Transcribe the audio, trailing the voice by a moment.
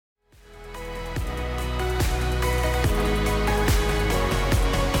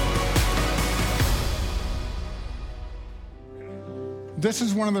This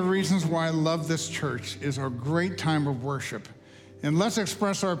is one of the reasons why I love this church, is our great time of worship. And let's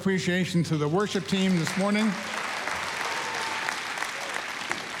express our appreciation to the worship team this morning.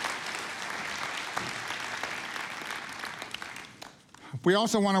 We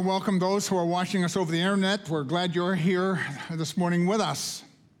also want to welcome those who are watching us over the internet. We're glad you're here this morning with us.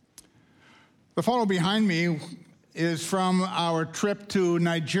 The photo behind me is from our trip to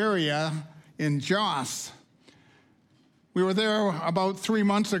Nigeria in Jos. We were there about 3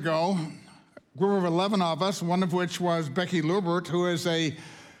 months ago, a group of 11 of us, one of which was Becky Lubert, who is a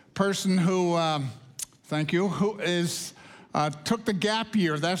person who, took the gap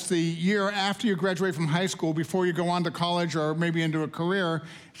year. That's the year after you graduate from high school, before you go on to college or maybe into a career.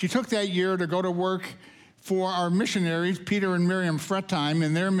 She took that year to go to work for our missionaries, Peter and Miriam Fretheim,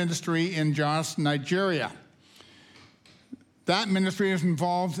 in their ministry in Jos, Nigeria. That ministry is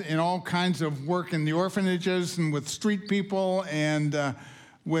involved in all kinds of work in the orphanages and with street people and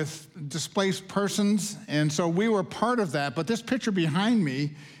with displaced persons. And so we were part of that. But this picture behind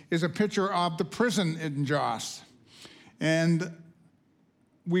me is a picture of the prison in Jos. And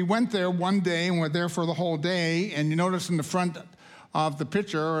we went there one day and were there for the whole day. And you notice in the front of the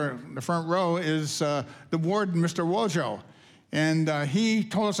picture, or the front row, is the warden, Mr. Wojo. And he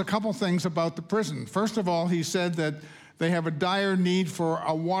told us a couple things about the prison. First of all, he said that they have a dire need for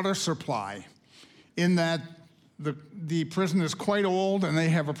a water supply, in that the prison is quite old and they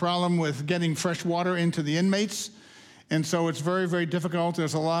have a problem with getting fresh water into the inmates. And so it's very, very difficult.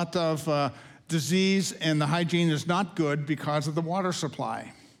 There's a lot of disease, and the hygiene is not good because of the water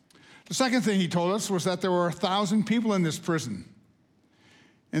supply. The second thing he told us was that there were 1,000 people in this prison.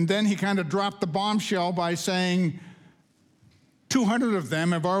 And then he kind of dropped the bombshell by saying 200 of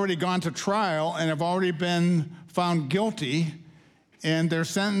them have already gone to trial and have already been found guilty, and their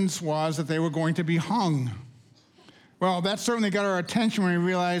sentence was that they were going to be hung. Well, that certainly got our attention when we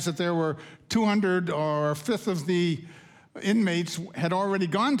realized that there were 200, or a fifth of the inmates had already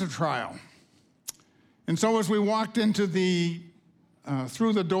gone to trial. And so as we walked into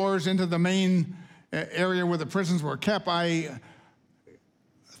through the doors into the main area where the prisons were kept, I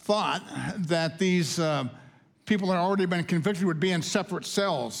thought that these people that had already been convicted would be in separate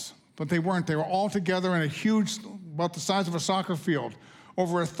cells, but they weren't. They were all together in a huge, about the size of a soccer field,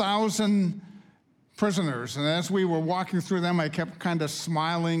 over 1,000 prisoners. And as we were walking through them, I kept kind of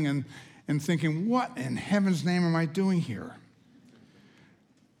smiling and thinking, what in heaven's name am I doing here?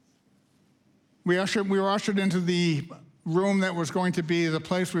 We were ushered into the room that was going to be the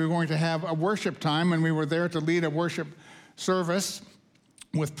place we were going to have a worship time, and we were there to lead a worship service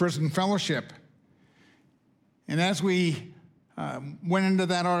with Prison Fellowship. And as we went into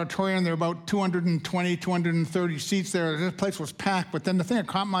that auditorium, there were about 220, 230 seats there. This place was packed, but then the thing that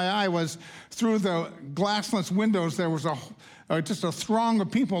caught my eye was through the glassless windows, there was just a throng of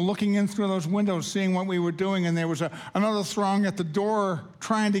people looking in through those windows, seeing what we were doing, and there was another throng at the door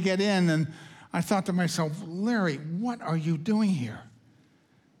trying to get in. And I thought to myself, Larry, what are you doing here?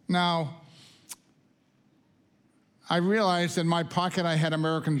 Now, I realized in my pocket I had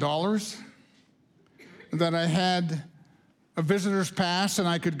American dollars, that I had a visitor's pass, and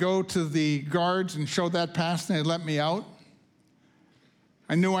I could go to the guards and show that pass, and they'd let me out.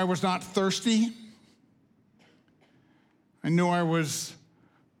 I knew I was not thirsty. I knew I was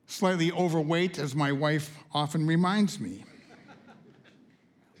slightly overweight, as my wife often reminds me.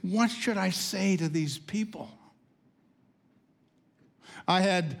 What should I say to these people? I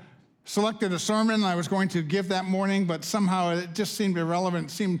had selected a sermon I was going to give that morning, but somehow it just seemed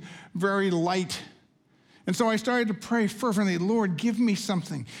irrelevant. It seemed very light. And so I started to pray fervently, Lord, give me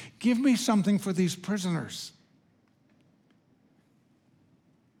something. Give me something for these prisoners.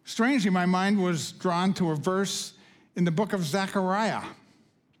 Strangely, my mind was drawn to a verse in the book of Zechariah.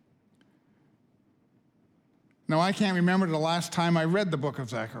 Now, I can't remember the last time I read the book of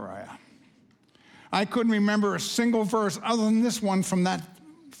Zechariah. I couldn't remember a single verse other than this one from that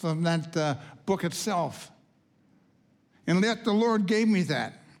book itself. And yet the Lord gave me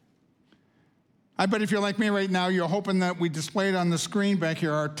that. I bet if you're like me right now, you're hoping that we displayed on the screen back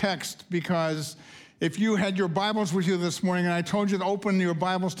here our text, because if you had your Bibles with you this morning and I told you to open your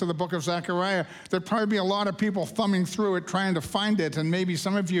Bibles to the book of Zechariah, there'd probably be a lot of people thumbing through it trying to find it, and maybe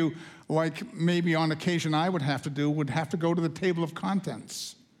some of you, like maybe on occasion I would have to do, would have to go to the table of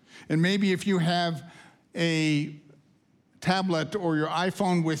contents. And maybe if you have a tablet or your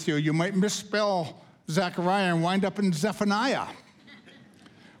iPhone with you, you might misspell Zechariah and wind up in Zephaniah.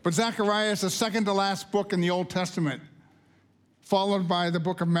 But Zechariah is the second to last book in the Old Testament, followed by the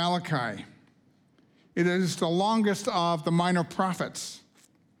book of Malachi. It is the longest of the minor prophets.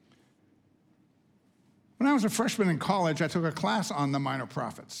 When I was a freshman in college, I took a class on the minor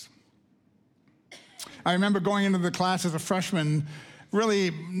prophets. I remember going into the class as a freshman, really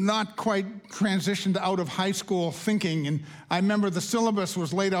not quite transitioned out of high school thinking. And I remember the syllabus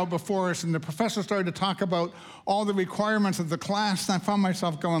was laid out before us, and the professor started to talk about all the requirements of the class. And I found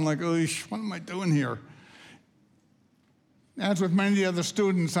myself going like, what am I doing here? As with many other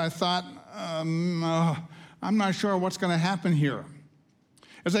students, I thought, I'm not sure what's going to happen here.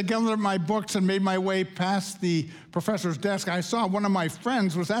 As I gathered up my books and made my way past the professor's desk, I saw one of my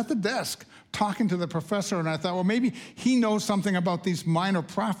friends was at the desk talking to the professor, and I thought, well, maybe he knows something about these minor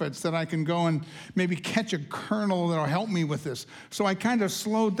prophets that I can go and maybe catch a kernel that'll help me with this. So I kind of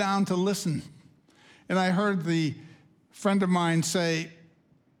slowed down to listen, and I heard the friend of mine say,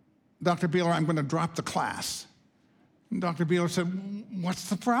 Dr. Beeler, I'm going to drop the class. And Dr. Beeler said, what's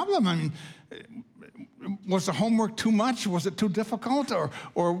the problem? I mean, was the homework too much? Was it too difficult?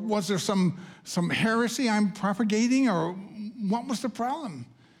 Or was there some heresy I'm propagating? Or what was the problem?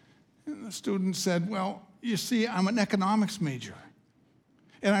 And the student said, well, you see, I'm an economics major.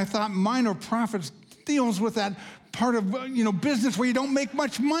 And I thought minor prophets deals with that part of business where you don't make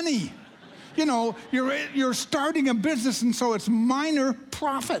much money. You're starting a business, and so it's minor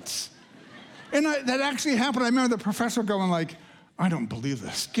profits. And that actually happened. I remember the professor going like, I don't believe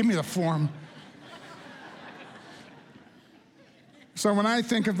this. Give me the form. So when I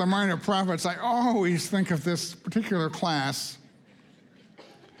think of the minor prophets, I always think of this particular class.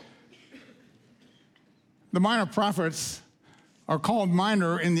 The minor prophets are called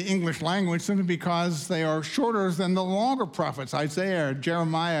minor in the English language simply because they are shorter than the longer prophets, Isaiah,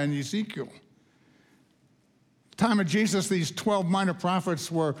 Jeremiah, and Ezekiel. At the time of Jesus, these 12 minor prophets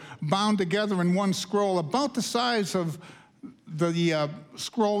were bound together in one scroll about the size of the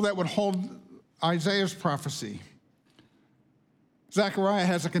scroll that would hold Isaiah's prophecy. Zechariah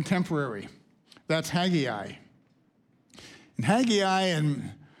has a contemporary. That's Haggai. And Haggai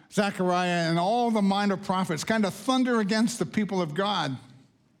and Zechariah and all the minor prophets kind of thunder against the people of God.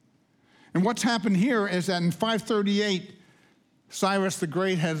 And what's happened here is that in 538, Cyrus the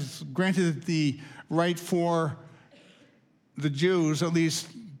Great has granted the right for the Jews, at least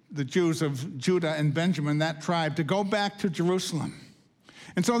the Jews of Judah and Benjamin, that tribe, to go back to Jerusalem.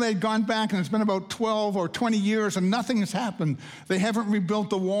 And so they'd gone back, and it's been about 12 or 20 years, and nothing has happened. They haven't rebuilt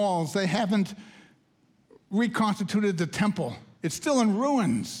the walls. They haven't reconstituted the temple. It's still in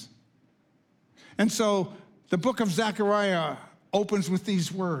ruins. And so the book of Zechariah opens with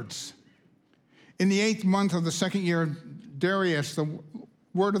these words. In the 8th month of the 2nd year of Darius, the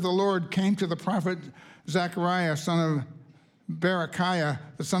word of the Lord came to the prophet Zechariah, son of Berechiah,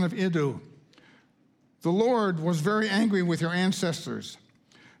 the son of Iddo. The Lord was very angry with your ancestors.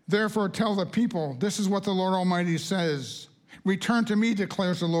 Therefore tell the people, this is what the Lord Almighty says. Return to me,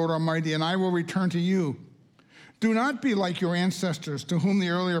 declares the Lord Almighty, and I will return to you. Do not be like your ancestors, to whom the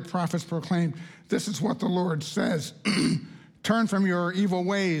earlier prophets proclaimed, this is what the Lord says. Turn from your evil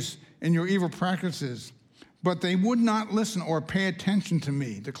ways and your evil practices. But they would not listen or pay attention to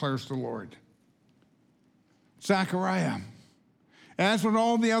me, declares the Lord. Zechariah, as with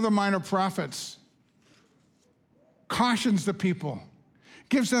all the other minor prophets, cautions the people,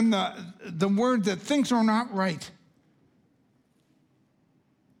 gives them the word that things are not right.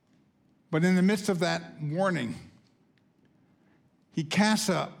 But in the midst of that warning, he casts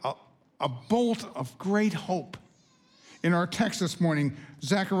a bolt of great hope. In our text this morning,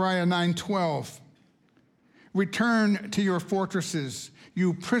 Zechariah 9:12, return to your fortresses,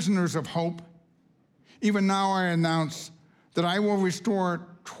 you prisoners of hope. Even now I announce that I will restore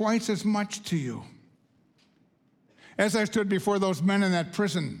twice as much to you. As I stood before those men in that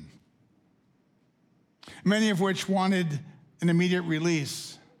prison, many of which wanted an immediate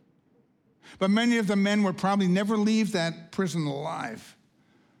release, but many of the men would probably never leave that prison alive.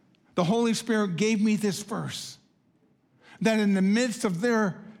 The Holy Spirit gave me this verse, that in the midst of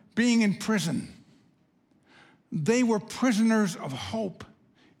their being in prison, they were prisoners of hope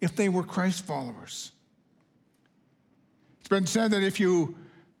if they were Christ followers. It's been said that if you,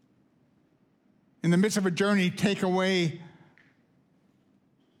 in the midst of a journey, take away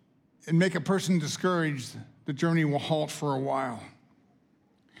and make a person discouraged, the journey will halt for a while.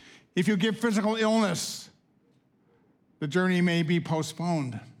 If you give physical illness, the journey may be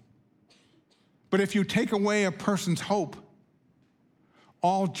postponed. But if you take away a person's hope,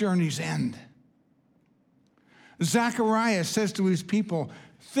 all journeys end. Zechariah says to his people,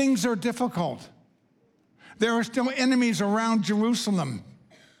 things are difficult. There are still enemies around Jerusalem.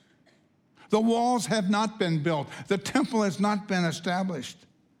 The walls have not been built. The temple has not been established.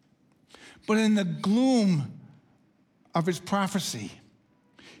 But in the gloom of his prophecy,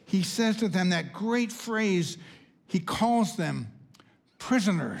 he says to them that great phrase. He calls them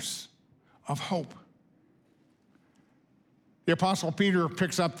prisoners of hope. The Apostle Peter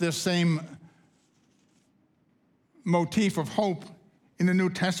picks up this same motif of hope in the New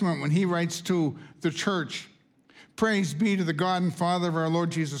Testament when he writes to the church, "Praise be to the God and Father of our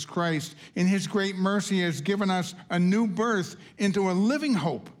Lord Jesus Christ. In his great mercy he has given us a new birth into a living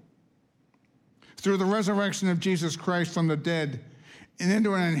hope through the resurrection of Jesus Christ from the dead and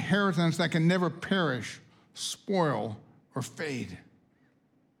into an inheritance that can never perish, spoil, or fade."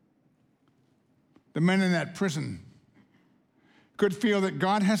 The men in that prison could feel that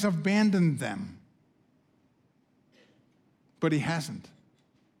God has abandoned them, but he hasn't.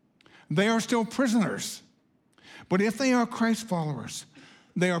 They are still prisoners, but if they are Christ followers,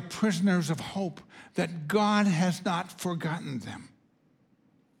 they are prisoners of hope that God has not forgotten them.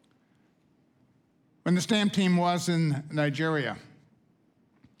 When the STAMP team was in Nigeria,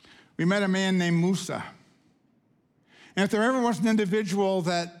 we met a man named Musa. And if there ever was an individual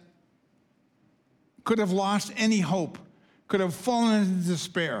that could have lost any hope, could have fallen into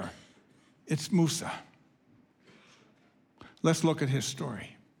despair, it's Musa. Let's look at his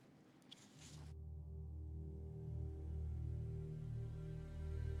story.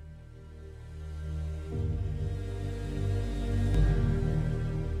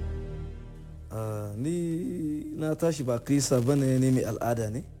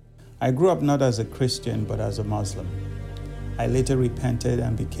 I grew up not as a Christian, but as a Muslim. I later repented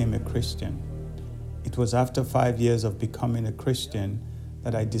and became a Christian. It was after 5 years of becoming a Christian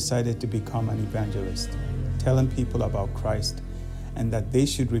that I decided to become an evangelist, telling people about Christ and that they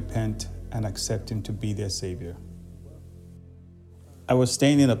should repent and accept him to be their Savior. I was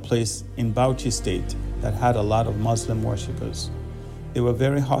staying in a place in Bauchi State that had a lot of Muslim worshippers. They were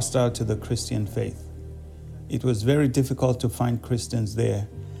very hostile to the Christian faith. It was very difficult to find Christians there,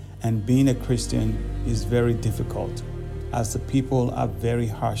 and being a Christian is very difficult, as the people are very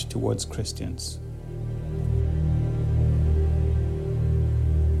harsh towards Christians.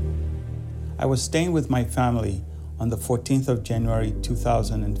 I was staying with my family on the 14th of January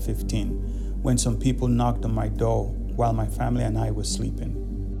 2015 when some people knocked on my door while my family and I were sleeping.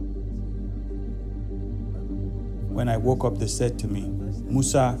 When I woke up, they said to me,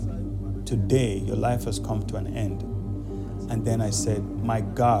 "Musa, today your life has come to an end." And then I said, "My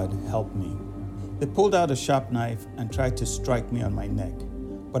God, help me." They pulled out a sharp knife and tried to strike me on my neck,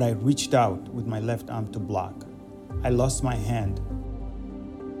 but I reached out with my left arm to block. I lost my hand.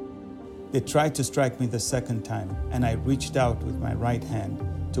 They tried to strike me the second time, and I reached out with my right hand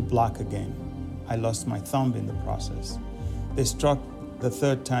to block again. I lost my thumb in the process. They struck the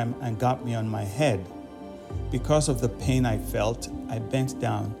third time and got me on my head. Because of the pain I felt, I bent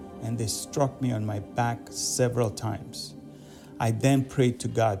down and they struck me on my back several times. I then prayed to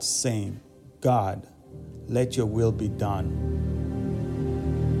God, saying, "God, let your will be done."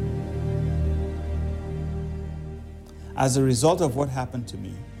 As a result of what happened to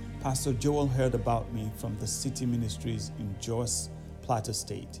me, Pastor Joel heard about me from the city ministries in Jos, Plateau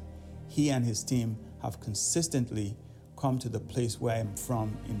State. He and his team have consistently come to the place where I'm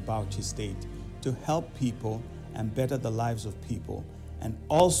from in Bauchi State to help people and better the lives of people, and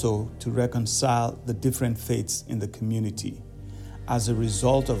also to reconcile the different faiths in the community. As a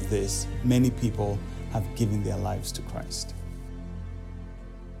result of this, many people have given their lives to Christ.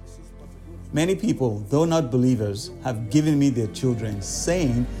 Many people, though not believers, have given me their children,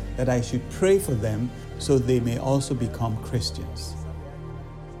 saying that I should pray for them so they may also become Christians.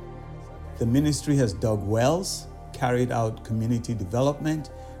 The ministry has dug wells, carried out community development,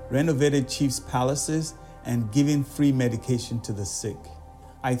 renovated chiefs' palaces, and given free medication to the sick.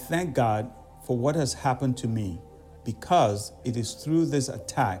 I thank God for what has happened to me, because it is through this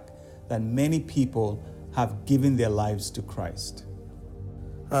attack that many people have given their lives to Christ.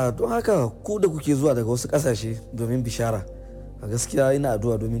 Don haka ku da kuke zuwa daga wasu ƙasashe domin bishara, a gaskiya ina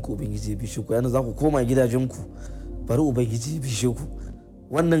addu'a domin ku Ubangiji bishe ku, yana za ku koma gidajenku, bari Ubangiji bishe ku.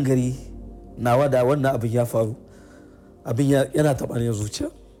 Wannan gari nawa da wannan abin ya faru, abin yana taɓa ni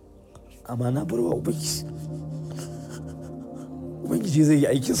zuciya, amma na bar wa Ubangiji. Ubangiji zai yi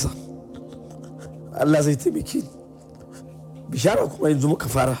aikinsa, Allah zai taimake ni. Bishara kuma yanzu muka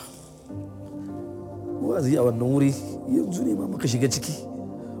fara, wazi a wannan wuri yanzu ne ma muka shiga ciki,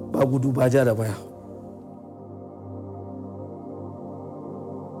 ba gudu ba ja da baya.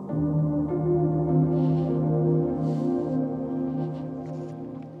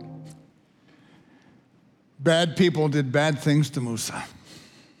 Bad people did bad things to Musa.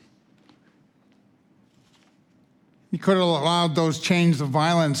 He could have allowed those chains of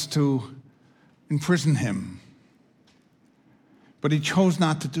violence to imprison him. But he chose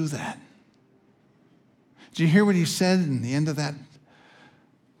not to do that. Did you hear what he said in the end of that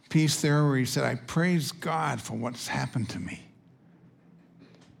piece there where he said, I praise God for what's happened to me,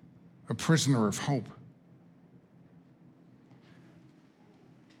 a prisoner of hope.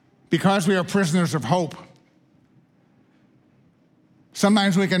 Because we are prisoners of hope,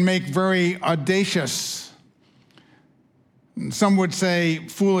 sometimes we can make very audacious, some would say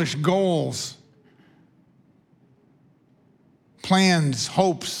foolish goals, plans,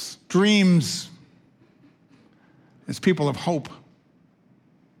 hopes, dreams, as people of hope.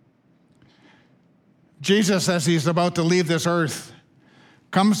 Jesus, as he's about to leave this earth,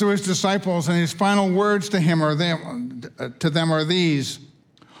 comes to his disciples, and his final words to them are these: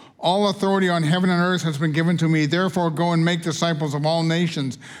 all authority on heaven and earth has been given to me. Therefore, go and make disciples of all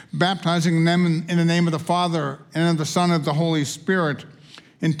nations, baptizing them in the name of the Father and of the Son and of the Holy Spirit,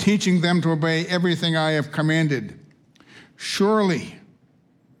 and teaching them to obey everything I have commanded. Surely,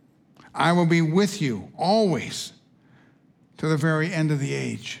 I will be with you always to the very end of the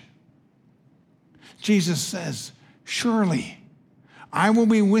age. Jesus says, surely, I will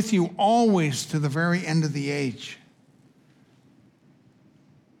be with you always to the very end of the age.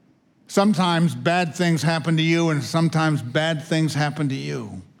 Sometimes bad things happen to you, and sometimes bad things happen to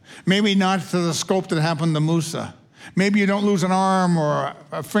you. Maybe not to the scope that happened to Musa. Maybe you don't lose an arm or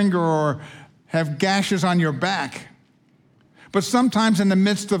a finger or have gashes on your back. But sometimes in the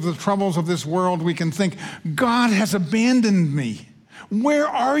midst of the troubles of this world, we can think, God has abandoned me. Where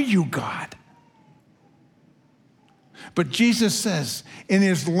are you, God? But Jesus says in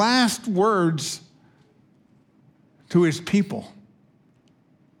his last words to his people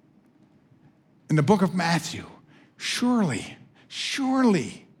in the book of Matthew, surely,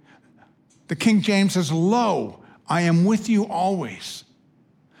 surely, the King James says, lo, I am with you always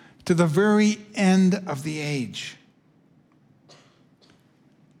to the very end of the age. A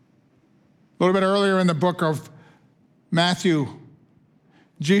little bit earlier in the book of Matthew,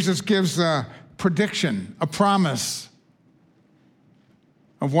 Jesus gives a prediction, a promise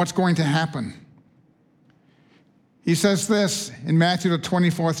of what's going to happen. He says this in Matthew, the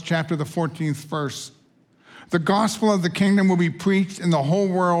 24th chapter, the 14th verse. The gospel of the kingdom will be preached in the whole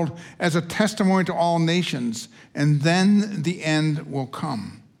world as a testimony to all nations, and then the end will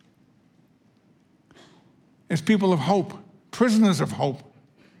come. As people of hope, prisoners of hope,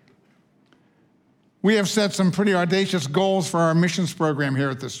 we have set some pretty audacious goals for our missions program here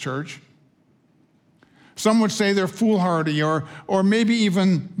at this church. Some would say they're foolhardy or maybe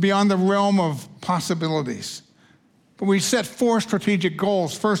even beyond the realm of possibilities. But we set 4 strategic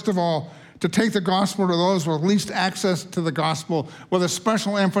goals. First of all, to take the gospel to those with least access to the gospel, with a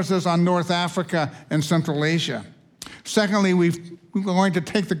special emphasis on North Africa and Central Asia. Secondly, we're going to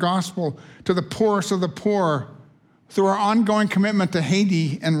take the gospel to the poorest of the poor through our ongoing commitment to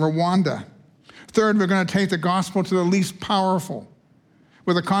Haiti and Rwanda. Third, we're going to take the gospel to the least powerful,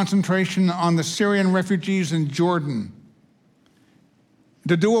 with a concentration on the Syrian refugees in Jordan.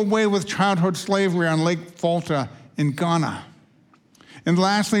 To do away with childhood slavery on Lake Volta in Ghana. And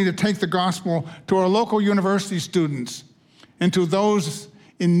lastly, to take the gospel to our local university students and to those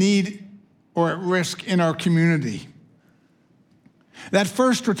in need or at risk in our community. That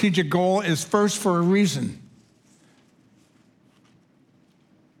first strategic goal is first for a reason.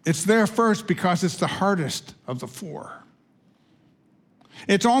 It's there first because it's the hardest of the 4.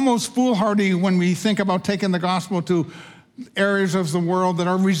 It's almost foolhardy when we think about taking the gospel to areas of the world that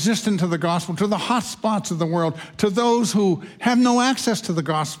are resistant to the gospel, to the hot spots of the world, to those who have no access to the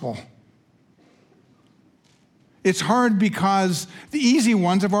gospel. It's hard because the easy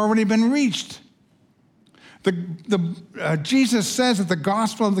ones have already been reached. Jesus says that the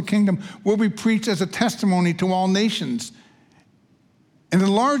gospel of the kingdom will be preached as a testimony to all nations. And in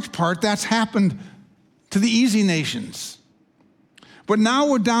large part, that's happened to the easy nations. But now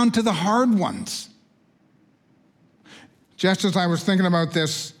we're down to the hard ones. Just as I was thinking about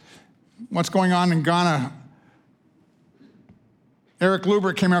this, what's going on in Ghana, Eric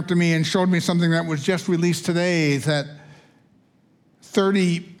Luber came up to me and showed me something that was just released today, that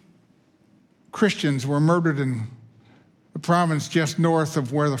 30 Christians were murdered in the province just north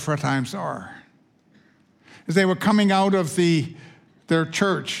of where the Fretimes are. As they were coming out of their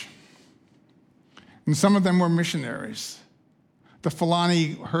church, and some of them were missionaries, the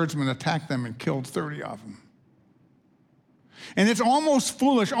Fulani herdsmen attacked them and killed 30 of them. And it's almost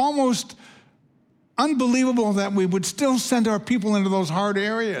foolish, almost unbelievable that we would still send our people into those hard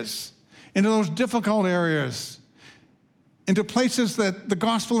areas, into those difficult areas, into places that the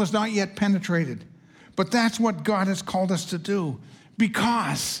gospel has not yet penetrated. But that's what God has called us to do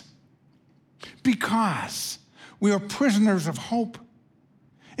because We are prisoners of hope.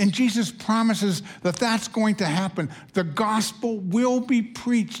 And Jesus promises that that's going to happen. The gospel will be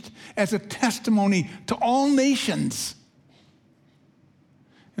preached as a testimony to all nations.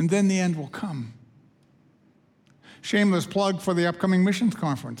 And then the end will come. Shameless plug for the upcoming missions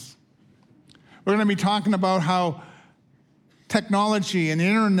conference. We're going to be talking about how technology and the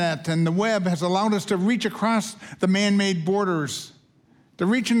internet and the web has allowed us to reach across the man-made borders, to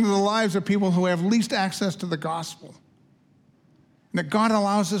reach into the lives of people who have least access to the gospel. And that God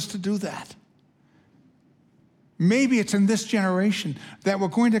allows us to do that. Maybe it's in this generation that we're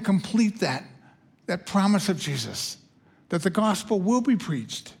going to complete that promise of Jesus, that the gospel will be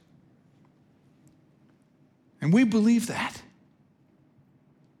preached. And we believe that.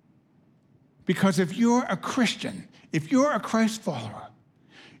 Because if you're a Christian, if you're a Christ follower,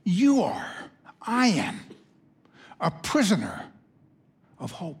 I am, a prisoner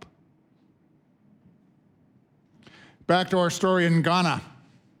of hope. Back to our story in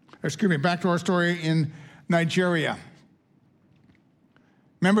Nigeria.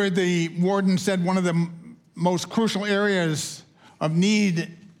 Remember, the warden said one of the most crucial areas of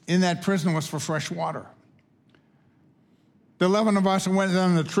need in that prison was for fresh water. The 11 of us who went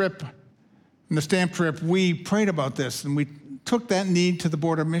on the trip, on the stamp trip, we prayed about this, and we took that need to the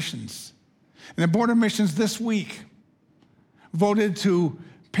Board of Missions. And the Board of Missions this week voted to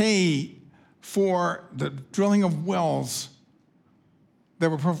pay for the drilling of wells that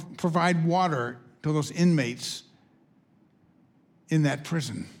will provide water to those inmates in that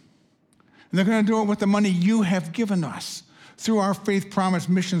prison. And they're going to do it with the money you have given us through our Faith Promise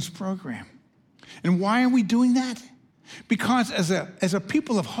Missions program. And why are we doing that? Because as a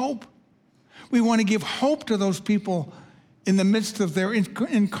people of hope, we want to give hope to those people in the midst of their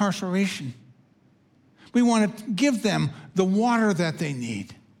incarceration. We want to give them the water that they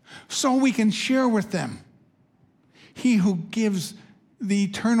need so we can share with them He who gives the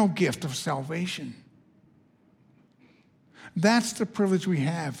eternal gift of salvation. That's the privilege we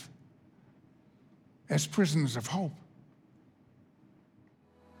have as prisoners of hope.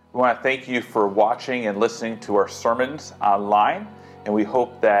 We want to thank you for watching and listening to our sermons online, and we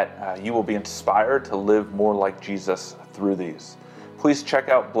hope that you will be inspired to live more like Jesus through these. Please check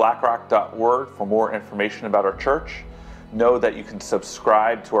out blackrock.org for more information about our church. Know that you can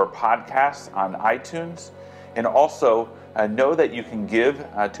subscribe to our podcast on iTunes, and also know that you can give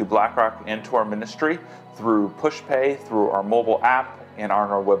to BlackRock and to our ministry through PushPay, through our mobile app, and on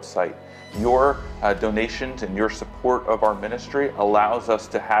our website. Your donations and your support of our ministry allows us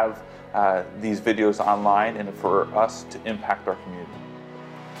to have these videos online and for us to impact our community.